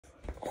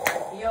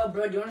Yo,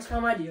 bro, do you want to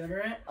smell my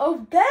deodorant?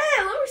 Oh, damn,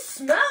 let me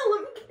smell.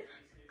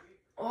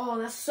 Oh,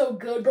 that's so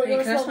good, bro. Hey,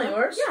 can I smell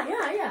yours?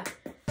 Yeah.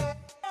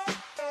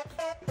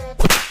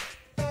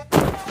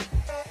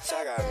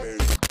 ShyGuyMadeIt.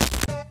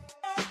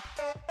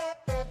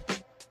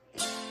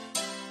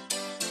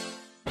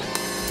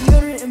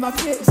 Deodorant in my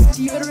pics,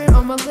 deodorant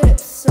on my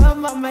lips,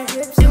 some on my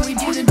hips, and we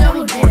do the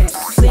double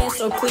dips. Staying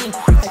so clean,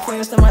 I can't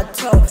even stand my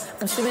toe.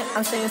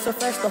 I'm staying so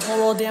fresh, the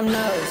whole old damn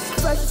nose.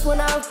 Freshest one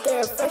out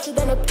there, fresher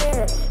than a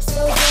pear.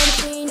 So damn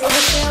clean, in the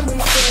family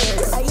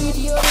stairs. I eat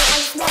deodorant,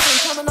 I'm smoking,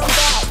 coming on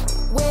back.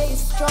 Way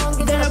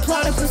stronger than a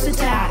platypus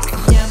attack.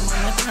 Yeah, I'm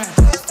on my track,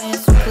 staying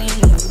so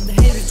clean, the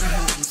haters are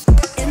hands.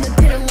 In the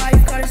pit of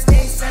life, gotta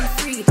stay scent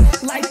free.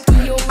 Like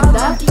deodorant,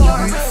 that's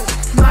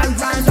deodorant. My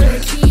rhymes are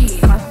the key.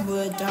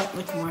 Wood dark,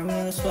 look more, I'm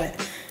gonna sweat.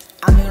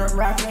 I'm gonna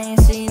rap, I ain't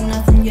seen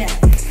nothing yet.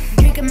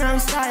 Drinking my own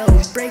style,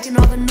 breaking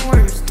all the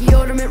norms.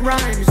 Deodorant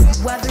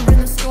rhymes, weathering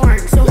the storm.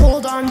 So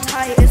hold on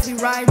tight as we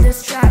ride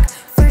this track.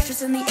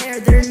 Freshest in the air,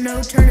 there's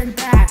no turning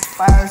back.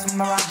 Fires in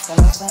my rhymes, I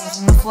love things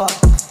in the flow.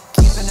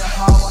 Keeping it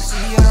hot, watch the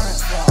deodorant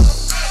flow.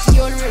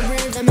 Deodorant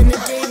rhythm in the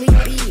daily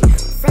beat.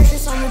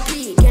 Freshest on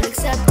repeat, can't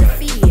accept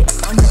defeat.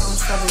 On your own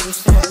struggle, you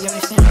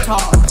stand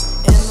tall.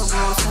 In the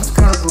world, since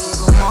curve,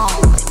 rule them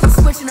all.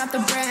 Switching up the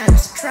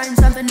brands, trying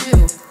something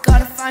new.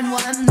 Gotta find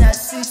one that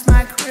suits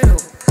my crew.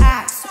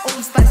 Axe,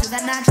 Old Spice with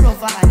that natural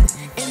vibe.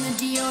 In the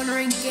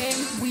deodorant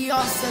game, we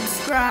all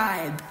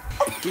subscribe.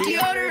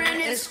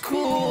 Deodorant is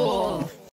cool.